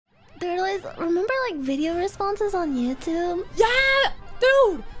guys remember like video responses on YouTube? Yeah,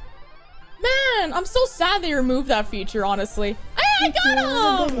 dude. Man, I'm so sad they removed that feature. Honestly, I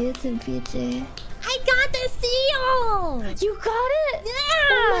got him. YouTube feature. I got the seal. You got it? Yeah.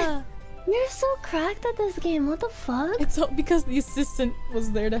 Oh, you're so cracked at this game. What the fuck? It's all because the assistant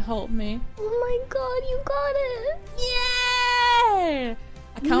was there to help me. Oh my god, you got it! Yeah.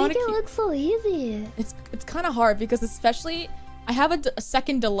 You make it look so easy. It's kind of hard because especially I have a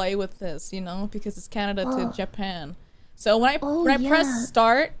second delay with this, you know, because it's Canada to Japan. So when I press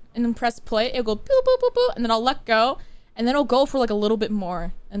start and then press play, it'll go boop boop boop boop, and then I'll let go, and then it'll go for like a little bit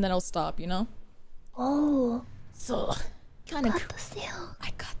more, and then it'll stop, you know. Oh. So kind of. Got the seal.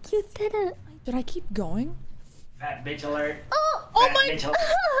 I got. You did it. Did I keep going? Fat bitch alert. Oh my god.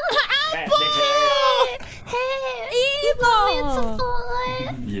 Fat bitch alert. Hey, Evil.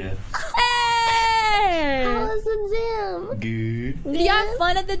 Yeah. Hey. How was the gym? Good. Did you have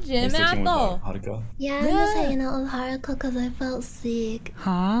fun at the gym, Aethel? Haruka. Yeah, I'm just hanging out with Haruka because I felt sick.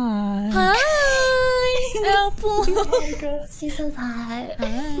 Hi. Hi. Apple. She says hi.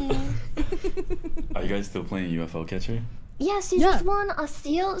 Hi. Are you guys still playing UFO catcher? Yeah, she just won a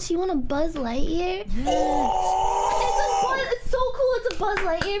seal. She won a Buzz Lightyear. It's so cool. It's a Buzz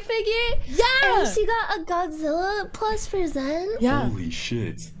Lightyear figure. Yeah. And she got a Godzilla plus for Zen. Yeah. Holy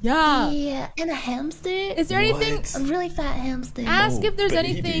shit. Yeah. Yeah, and a hamster. Is there anything? A really fat hamster. Ask if there's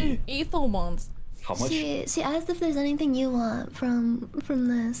anything Aethel wants. How much? She asked if there's anything you want from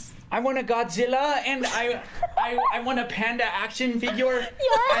this. I want a Godzilla, and I want a panda action figure,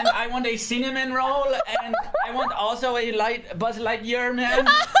 and I want a cinnamon roll, and I want also a Buzz Lightyear, man.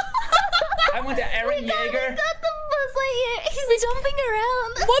 I want an Aaron Yeager. We got the Buzz Lightyear. He's jumping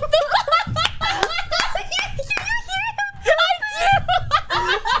around. What the?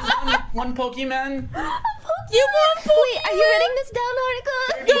 One Pokemon. You want Pokemon? Wait, are you writing this down, Haruka?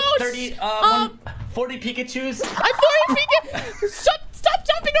 40 Pikachus. I'm 40 Pikachu. Stop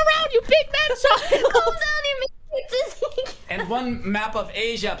jumping around, you big man child. Calm down, you make it. And one map of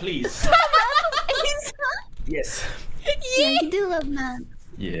Asia, please. Yes. Yeah, you do love maps.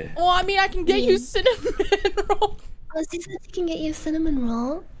 Yeah. Well, I mean, I can get you cinnamon roll. Oh, she said she can get you cinnamon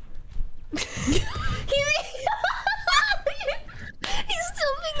roll. He's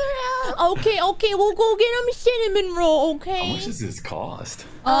jumping around. Okay, we'll go get him a cinnamon roll, okay? How much does this cost?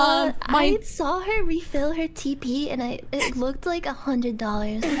 I saw her refill her TP and it looked like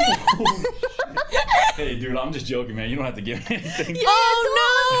 $100. Hey, dude, I'm just joking, man. You don't have to give me anything. Yeah, oh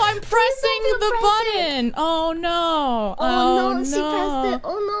no, I'm pressing the button. Oh no. Oh no, she pressed it.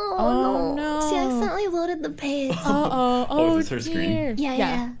 Oh no. She accidentally loaded the page. Oh, is this her screen?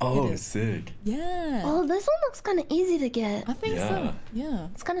 Yeah. Oh, sick. Yeah. Oh, this one looks kind of easy to get. I think so. Yeah.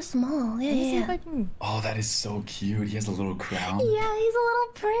 It's kind of small. Let me see if Yeah. I can... Oh, that is so cute. He has a little crown. Yeah, he's a little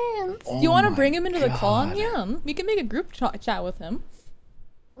prince. Oh Do you want to my bring him into the call? God. Yeah. We can make a group chat with him.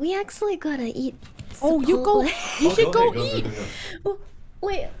 We actually gotta eat. Oh, you go. Chipotle. You should go ahead, eat. Oh,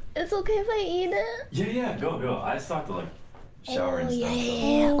 wait, it's okay if I eat it? Yeah, go. I just have to like shower and stuff.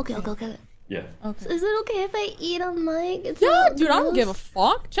 Yeah. Okay. Yeah. Okay. Is it okay if I eat on mic? It's Yeah, not dude, I don't gross? give a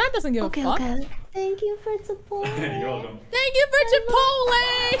fuck. Chat doesn't give a fuck. Okay. Thank you for Chipotle. You're welcome. Thank you for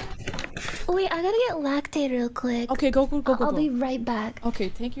Chipotle. Wait, I gotta get lactate real quick. Okay, go. I'll be right back. Okay,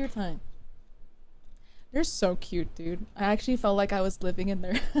 take your time. You're so cute, dude. I actually felt like I was living in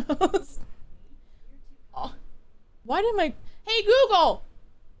their house. Oh, why did my... Hey, Google!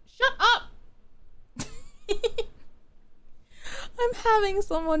 Shut up! I'm having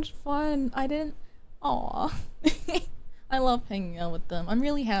so much fun. I didn't... Aw. I love hanging out with them. I'm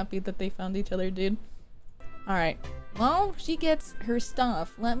really happy that they found each other, dude. Alright. Well, she gets her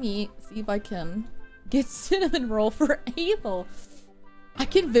stuff. Let me see if I can get cinnamon roll for Aethel. I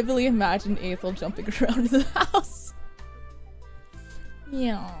can vividly imagine Aethel jumping around in the house.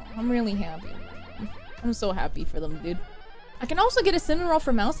 Yeah, I'm really happy. I'm so happy for them, dude. I can also get a cinnamon roll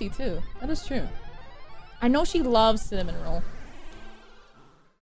for Mousy, too. That is true. I know she loves cinnamon roll.